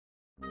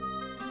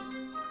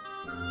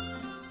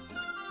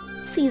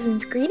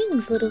Season's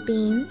greetings, little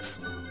beans.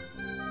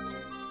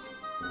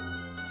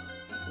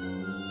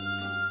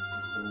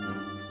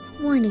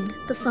 Warning,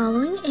 the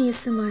following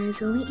ASMR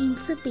is only aimed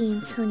for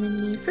beings who are in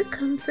need for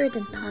comfort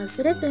and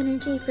positive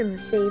energy from a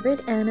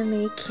favorite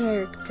anime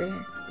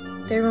character.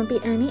 There won't be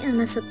any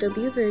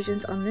NSFW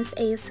versions on this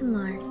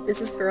ASMR.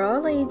 This is for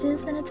all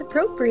ages and it's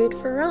appropriate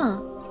for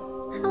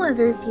all.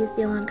 However, if you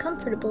feel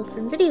uncomfortable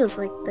from videos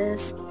like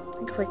this,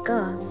 click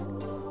off.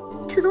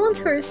 To the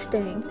ones who are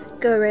staying,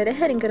 go right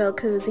ahead and get all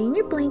cozy in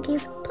your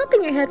blankies, pop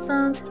in your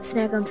headphones,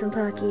 snack on some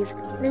Pockies,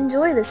 and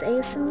enjoy this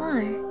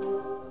ASMR.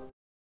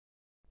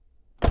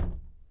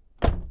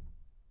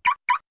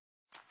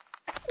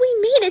 We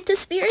made it to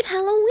Spirit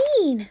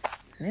Halloween!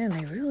 Man,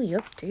 they really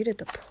updated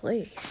the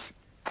place.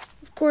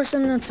 Of course,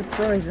 I'm not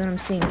surprised when I'm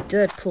seeing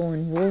Deadpool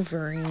and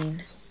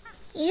Wolverine.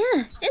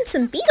 Yeah, and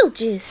some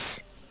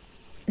Beetlejuice.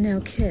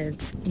 Now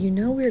kids, you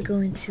know we're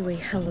going to a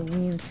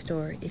Halloween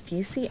store. If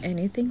you see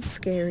anything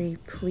scary,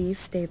 please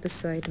stay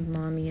beside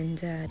Mommy and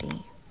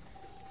Daddy.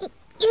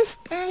 Yes,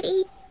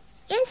 Daddy.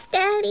 Yes,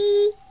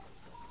 Daddy.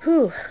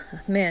 Whew,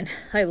 man,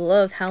 I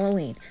love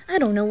Halloween. I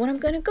don't know what I'm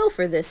gonna go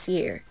for this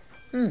year.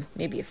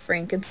 Maybe a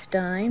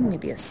Frankenstein,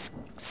 maybe a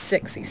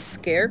sexy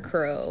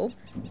scarecrow,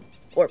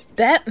 or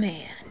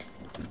Batman.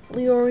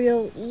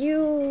 Leorio,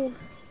 you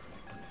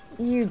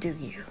do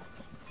you.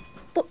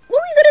 What were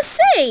you gonna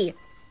say?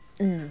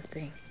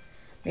 Nothing.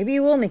 Maybe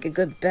you will make a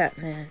good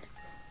Batman.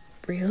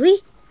 Really?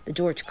 The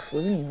George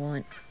Clooney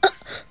one.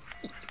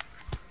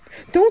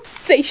 Don't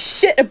say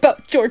shit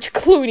about George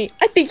Clooney.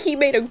 I think he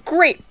made a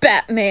great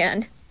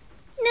Batman.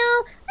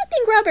 No, I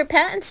think Robert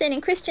Pattinson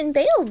and Christian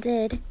Bale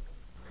did.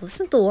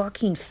 Wasn't the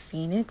Joaquin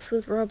Phoenix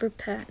with Robert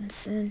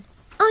Pattinson?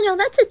 Oh no,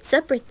 that's a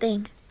separate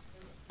thing.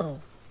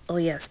 Oh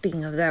yeah,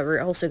 speaking of that,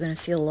 we're also gonna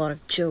see a lot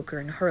of Joker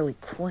and Harley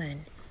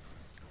Quinn.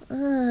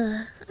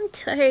 I'm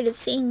tired of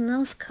seeing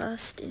those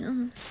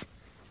costumes.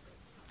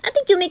 I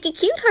think you'll make a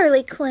cute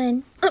Harley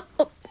Quinn.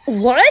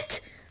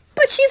 What?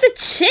 But she's a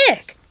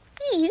chick.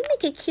 Hey, you'd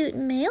make a cute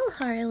male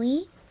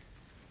Harley.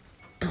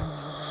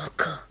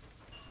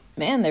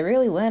 Man, they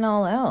really went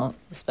all out,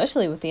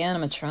 especially with the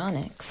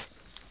animatronics.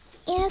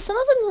 Yeah, some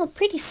of them look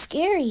pretty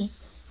scary.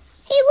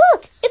 Hey,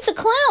 look! It's a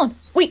clown!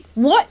 Wait,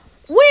 what?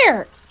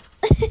 Where?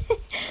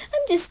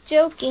 I'm just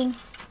joking.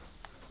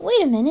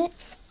 Wait a minute.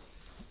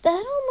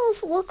 That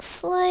almost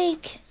looks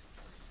like...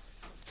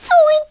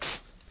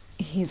 Zoinks!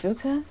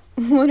 Hizuka,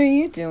 what are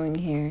you doing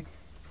here?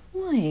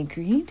 Why,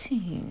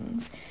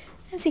 greetings.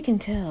 As you can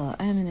tell,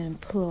 I'm an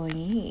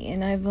employee,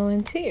 and I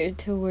volunteered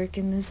to work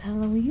in this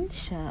Halloween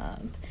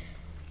shop.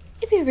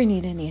 If you ever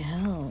need any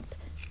help,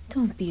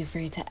 don't be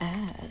afraid to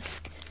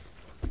ask.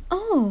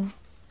 Oh,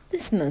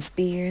 this must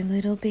be your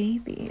little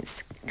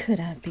babies.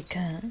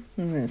 Kurapika,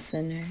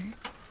 listener.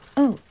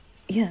 Oh,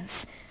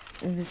 yes,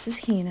 this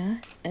is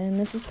Hina, and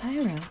this is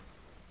Pyro.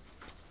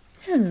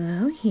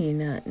 Hello,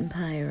 Hina and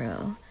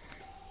Pyro.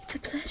 It's a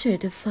pleasure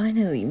to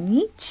finally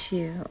meet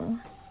you.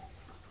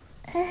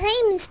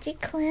 Hi, Mr.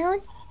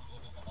 Clown.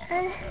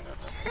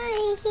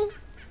 Hi.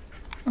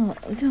 Oh,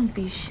 don't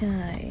be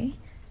shy.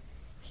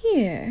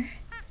 Here,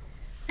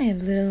 I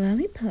have little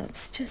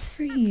lollipops just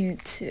for you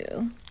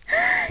two.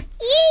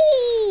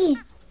 Yay!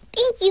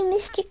 Thank you,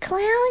 Mr.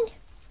 Clown.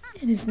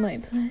 It is my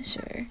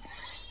pleasure.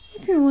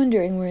 If you're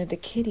wondering where the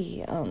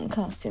kitty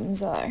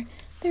costumes are,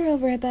 they're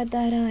over about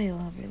that aisle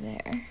over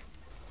there.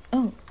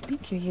 Oh,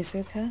 thank you,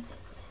 Hizuka.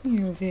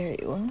 You're very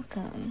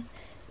welcome.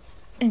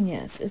 And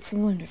yes, it's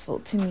wonderful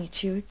to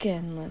meet you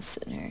again,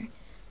 listener.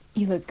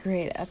 You look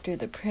great after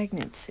the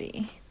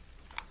pregnancy.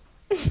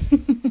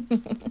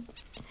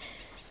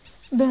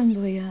 Bon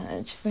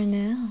voyage for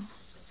now.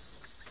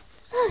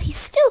 Oh, he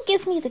still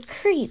gives me the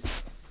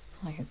creeps.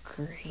 I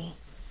agree.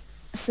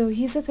 So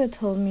Hizuka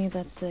told me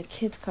that the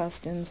kids'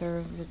 costumes are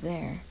over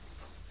there.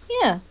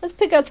 Yeah, let's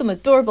pick out some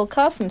adorable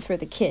costumes for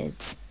the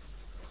kids.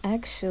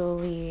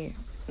 Actually,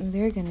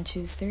 they're gonna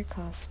choose their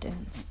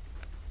costumes.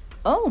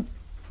 Oh,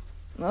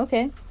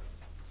 okay.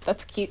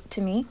 That's cute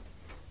to me.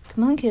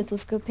 Come on, kids,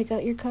 let's go pick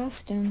out your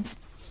costumes.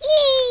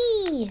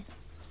 Yay!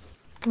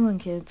 Come on,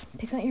 kids,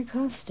 pick out your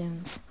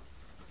costumes.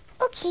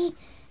 Okay.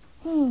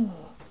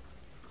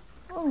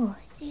 Oh,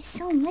 there's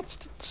so much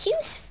to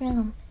choose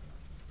from.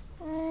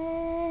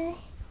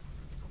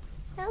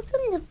 How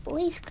come the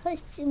boys'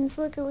 costumes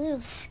look a little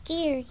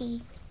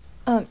scary?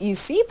 You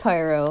see,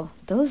 Pyro,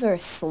 those are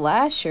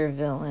slasher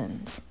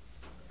villains.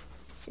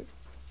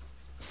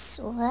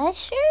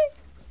 Slasher?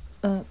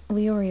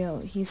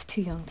 Leorio, he's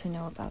too young to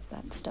know about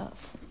that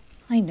stuff.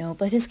 I know,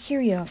 but his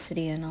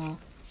curiosity and all.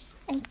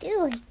 I do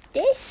like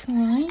this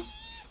one.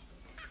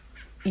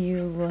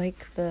 You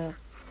like the...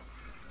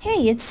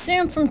 Hey, it's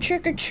Sam from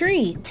Trick or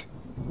Treat.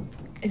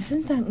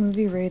 Isn't that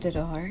movie rated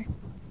R?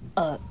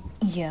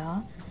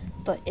 Yeah,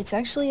 but it's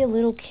actually a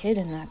little kid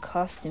in that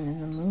costume in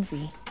the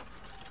movie.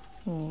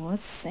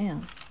 What's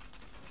Sam?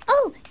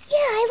 Oh, yeah,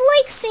 I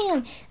like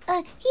Sam.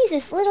 He's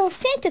this little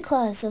Santa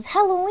Claus of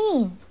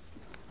Halloween.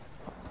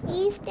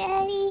 Please,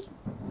 Daddy,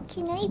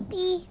 can I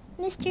be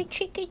Mr.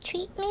 Trick or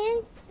Treat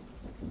Man?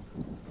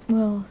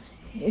 Well,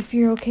 If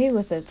you're okay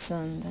with it,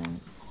 son, then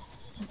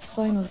that's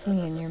fine with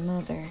me and your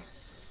mother.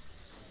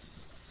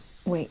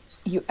 Wait,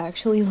 you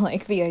actually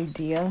like the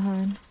idea,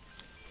 hon?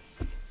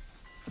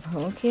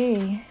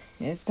 Okay,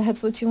 if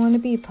that's what you want to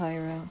be,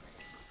 Pyro,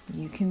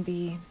 you can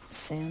be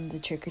Sam the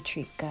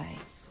trick-or-treat guy.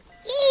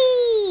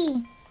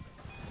 Yay!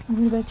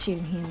 What about you,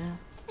 Hina?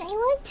 I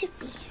want to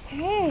be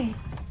her.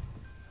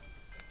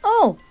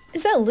 Oh,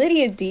 is that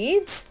Lydia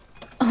Deeds?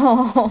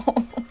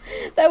 Oh,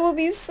 that would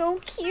be so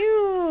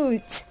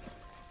cute!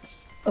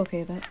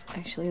 Okay, that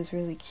actually is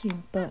really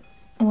cute, but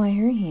why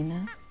her,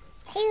 Hina?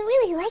 I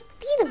really like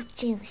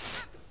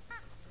Beetlejuice.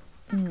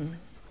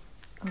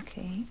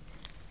 Okay.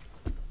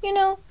 You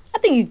know, I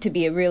think you to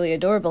be really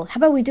adorable. How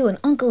about we do an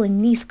uncle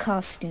and niece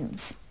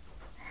costumes?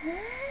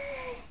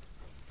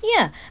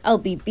 Yeah, I'll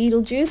be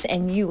Beetlejuice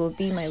and you will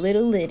be my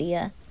little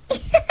Lydia.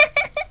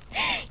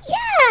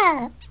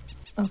 Yeah!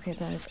 Okay,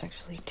 that is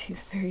actually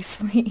very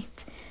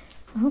sweet.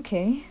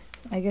 Okay,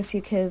 I guess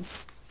you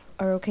kids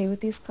are okay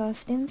with these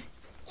costumes?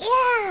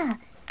 Yeah!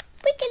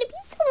 We're gonna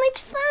be so much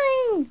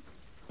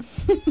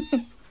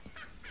fun!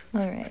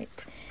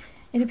 Alright.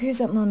 It appears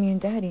that Mommy and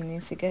Daddy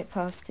needs to get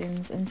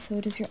costumes, and so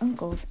does your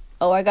uncles.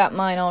 Oh, I got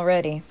mine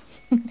already.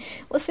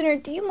 Listener,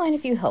 do you mind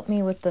if you help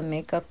me with the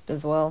makeup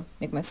as well?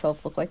 Make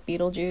myself look like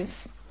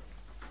Beetlejuice?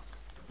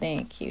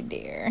 Thank you,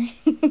 dear.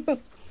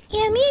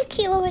 Yeah, me and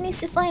Killua needs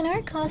to find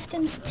our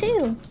costumes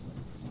too.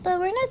 But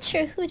we're not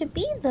sure who to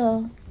be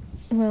though.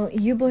 Well,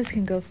 you boys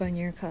can go find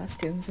your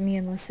costumes. Me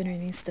and Listener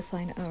needs to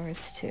find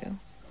ours too.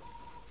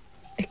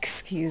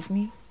 Excuse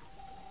me?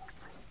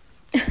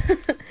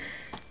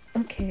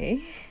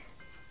 Okay.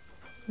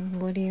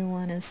 What do you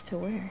want us to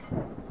wear?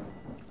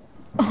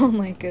 Oh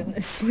my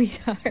goodness,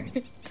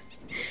 sweetheart.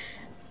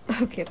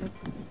 Okay,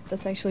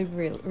 that's actually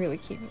really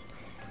cute.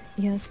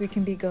 Yes, we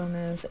can be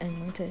Gomez and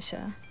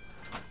Morticia.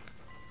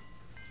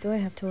 Do I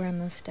have to wear a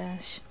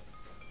mustache?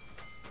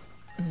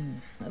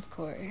 Of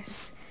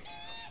course.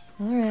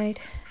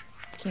 Alright.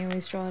 Can you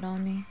always draw it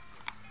on me?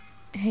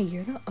 Hey,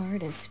 you're the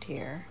artist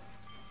here.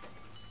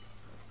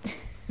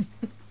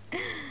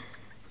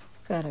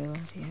 God, I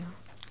love you.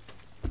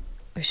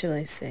 Or should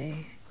I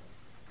say,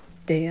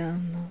 Te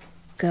amo,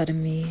 cara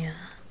mia.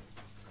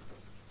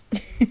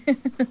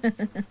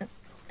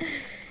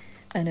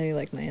 I know you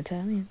like my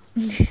Italian.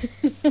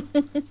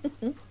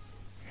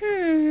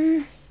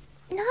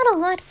 Not a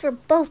lot for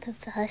both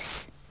of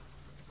us.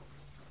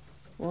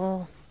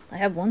 Well, I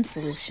have one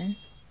solution.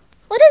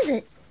 What is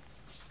it?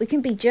 We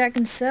can be Jack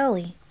and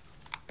Sally.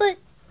 But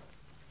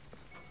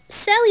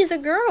Sally's a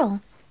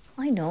girl.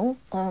 I know.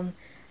 How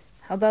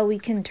about we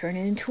can turn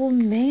it into a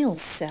male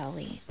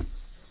Sally?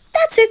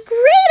 That's a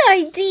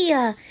great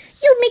idea!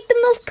 You'll make the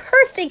most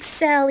perfect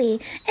Sally,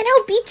 and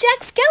I'll be Jack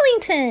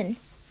Skellington.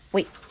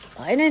 Wait,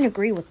 I didn't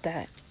agree with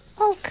that.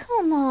 Oh,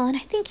 come on. I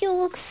think you'll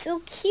look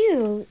so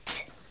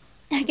cute.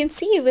 I can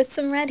see you with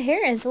some red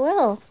hair as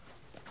well.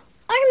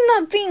 I'm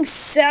not being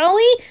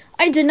Sally!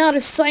 I did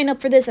not sign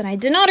up for this, and I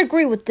did not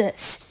agree with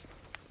this.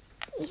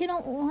 You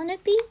don't want to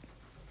be?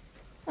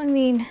 I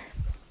mean,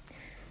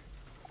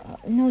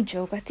 no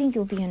joke. I think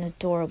you'll be an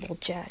adorable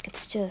Jack.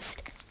 It's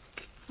just,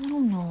 I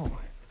don't know.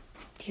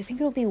 Do you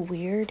think it'll be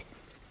weird?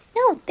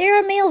 No, there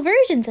are male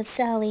versions of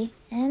Sally,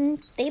 and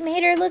they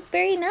made her look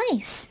very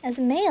nice as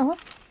a male.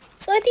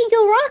 So I think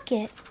you'll rock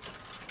it.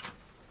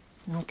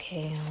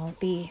 Okay, I'll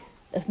be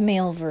a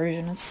male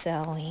version of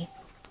Sally.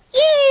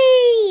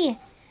 Yay!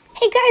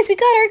 Hey guys, we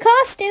got our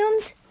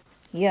costumes.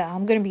 Yeah,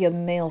 I'm gonna be a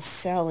male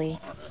Sally.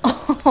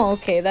 Oh,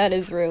 okay, that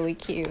is really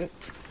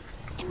cute.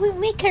 And we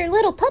make our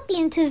little puppy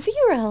into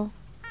Zero.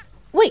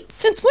 Wait,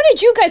 since when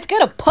did you guys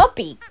get a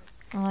puppy?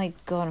 I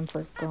got him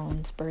for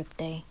Gon's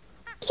birthday.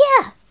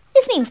 Yeah,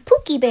 his name's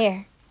Pookie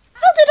Bear.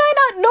 How did I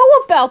not know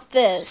about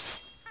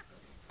this?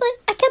 But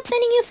I kept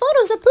sending you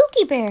photos of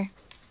Pookie Bear.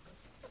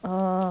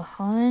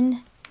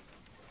 Hon,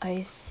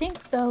 I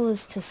think that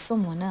was to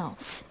someone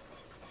else.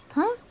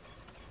 Huh?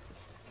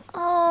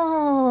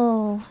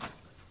 Oh,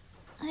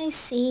 I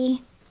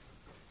see.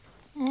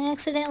 I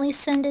accidentally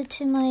sent it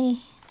to my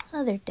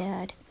other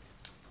dad.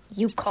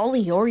 You call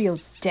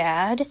Leorio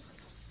dad?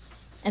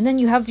 And then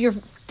you have your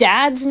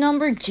dad's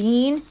number,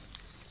 Gene?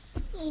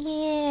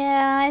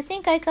 Yeah, I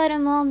think I got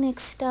him all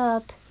mixed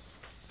up.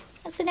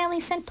 Accidentally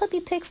sent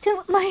puppy pics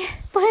to my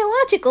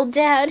biological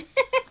dad.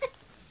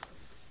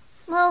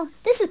 Well,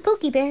 this is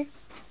Pookie Bear.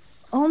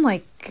 Oh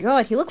my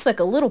god, he looks like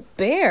a little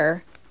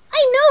bear.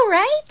 I know,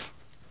 right?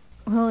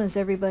 Well, is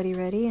everybody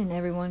ready and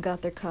everyone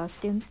got their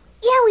costumes?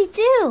 Yeah, we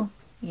do.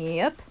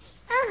 Yep.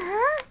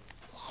 Uh-huh.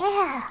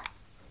 Yeah.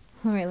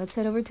 Alright, let's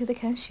head over to the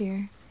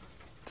cashier.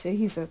 To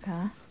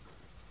Hisoka.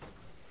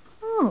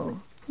 Oh,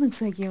 looks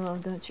like you all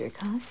got your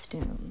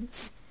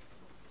costumes.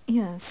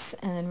 Yes,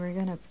 and we're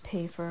gonna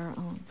pay for our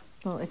own.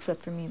 Well,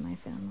 except for me and my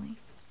family.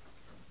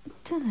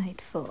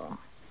 Delightful.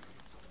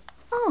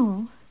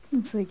 Oh,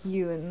 looks like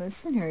you and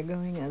Listener are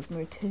going as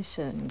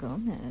Morticia and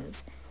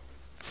Gomez.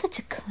 Such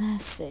a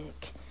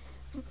classic.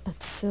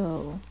 But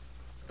so...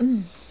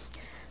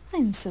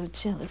 I'm so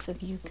jealous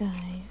of you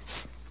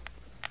guys.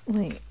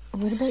 Wait,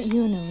 what about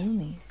you and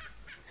Illumi?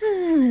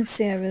 Let's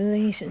say our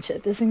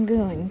relationship isn't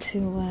going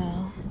too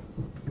well.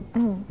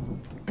 Oh,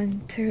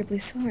 I'm terribly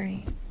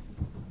sorry.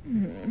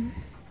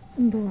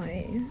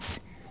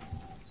 Boys.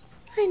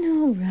 I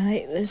know,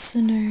 right,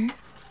 listener?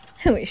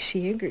 At least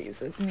she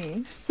agrees with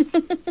me.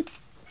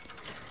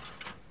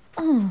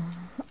 Oh,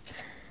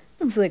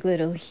 looks like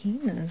little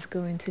Hina's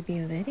going to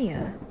be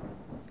Lydia.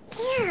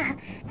 Yeah,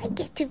 I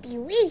get to be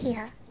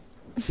Lydia.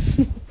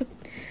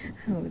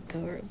 How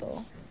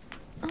adorable.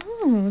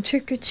 Oh,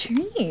 Trick or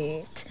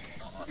Treat.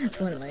 That's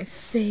one of my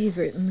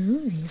favorite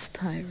movies,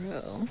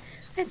 Pyro.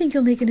 I think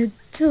you'll make an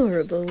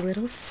adorable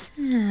little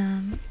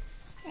Sam.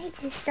 I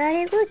just thought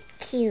it looked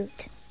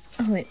cute.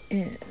 Oh, it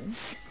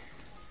is.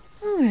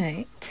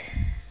 Alright,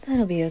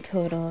 that'll be a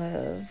total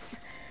of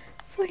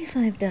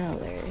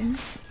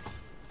 $45.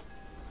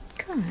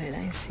 Card,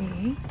 I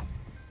see.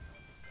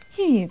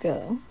 Here you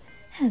go.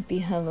 Happy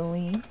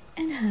Halloween,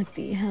 and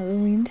happy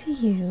Halloween to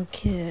you,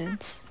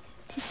 kids.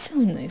 It's so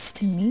nice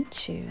to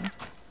meet you.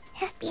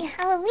 Happy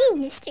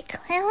Halloween, Mr.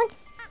 Clown.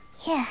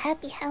 Yeah,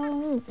 happy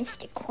Halloween,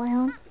 Mr.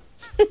 Clown.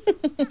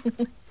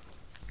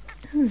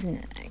 Who's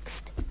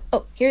next?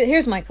 Oh,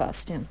 here's my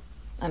costume.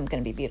 I'm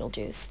gonna be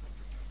Beetlejuice.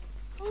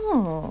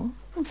 Oh,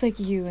 looks like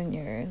you and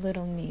your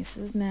little niece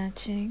is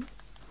matching.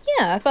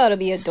 Yeah, I thought it'd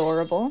be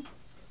adorable.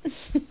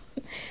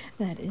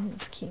 That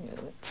is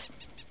cute.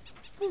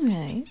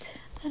 Alright,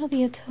 that'll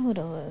be a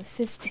total of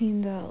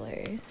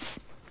 $15.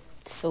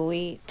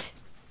 Sweet.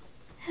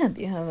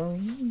 Happy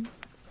Halloween.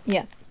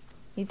 Yeah,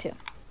 you too.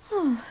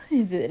 Oh,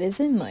 if it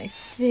isn't my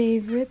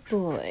favorite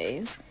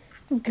boys,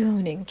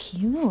 Gon and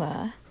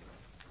Killua.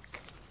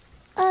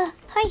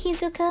 Hi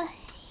Hizuka.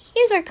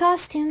 Here's our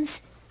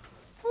costumes.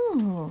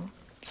 Oh,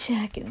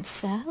 Jack and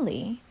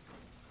Sally.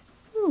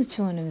 Which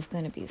one is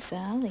going to be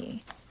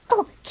Sally?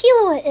 Oh,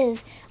 Killua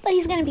is, but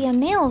he's gonna be a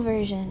male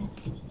version.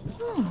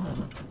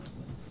 Oh,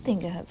 I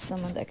think I have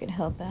someone that could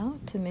help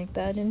out to make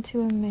that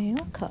into a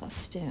male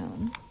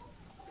costume.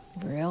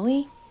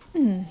 Really?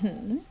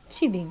 Mm-hmm.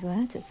 She'd be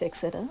glad to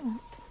fix it up.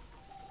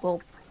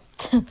 Well,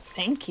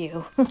 thank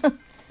you.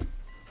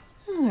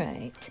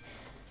 Alright.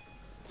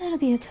 That'll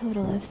be a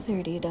total of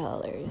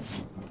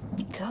 $30.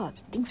 God,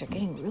 things are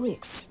getting really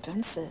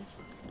expensive.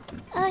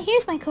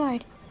 Here's my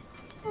card.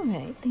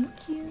 Alright,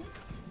 thank you.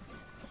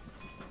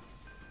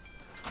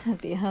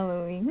 Happy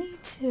Halloween, me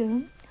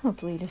too.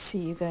 Hopefully to see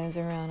you guys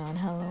around on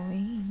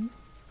Halloween.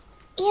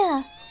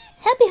 Yeah.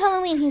 Happy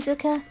Halloween,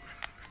 Hizuka.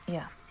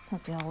 Yeah,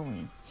 happy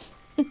Halloween.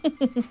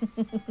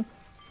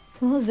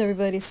 Well, is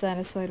everybody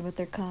satisfied with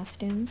their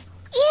costumes?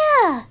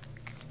 Yeah.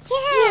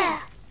 Yeah.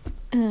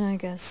 And I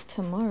guess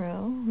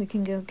tomorrow we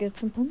can go get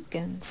some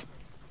pumpkins.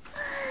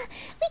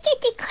 We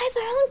get to carve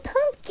our own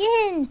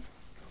pumpkin.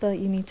 But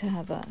you need to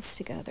have us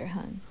together,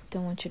 hun.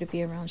 Don't want you to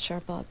be around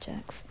sharp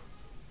objects.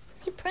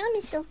 I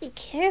promise I'll be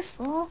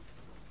careful.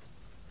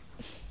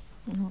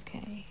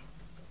 Okay.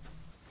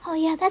 Oh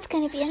yeah, that's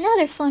gonna be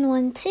another fun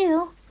one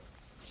too.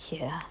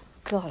 Yeah,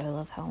 God, I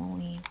love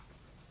Halloween.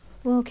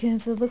 Well,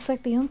 kids, it looks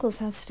like the uncles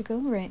has to go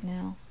right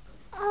now.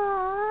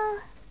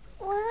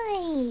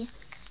 Why?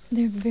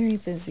 They're very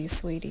busy,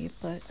 sweetie,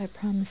 but I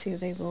promise you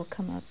they will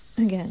come up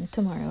again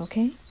tomorrow,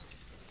 okay?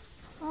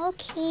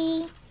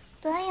 Okay.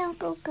 Bye,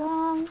 Uncle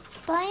Gon.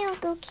 Bye,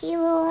 Uncle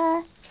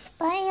Killua.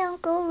 Bye,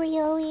 Uncle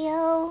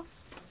Leorio.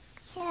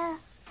 Yeah,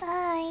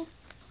 bye.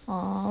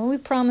 Aw, we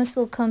promise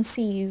we'll come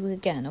see you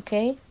again,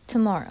 okay?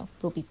 Tomorrow.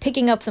 We'll be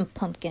picking out some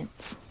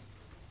pumpkins.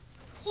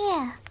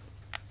 Yeah.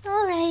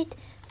 Alright.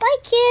 Bye,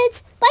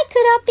 kids. Bye,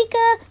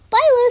 Kurapika.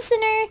 Bye,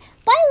 listener.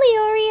 Bye,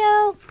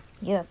 Leorio.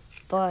 Yeah,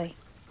 bye.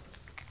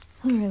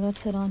 Alright,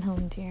 let's head on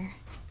home, dear.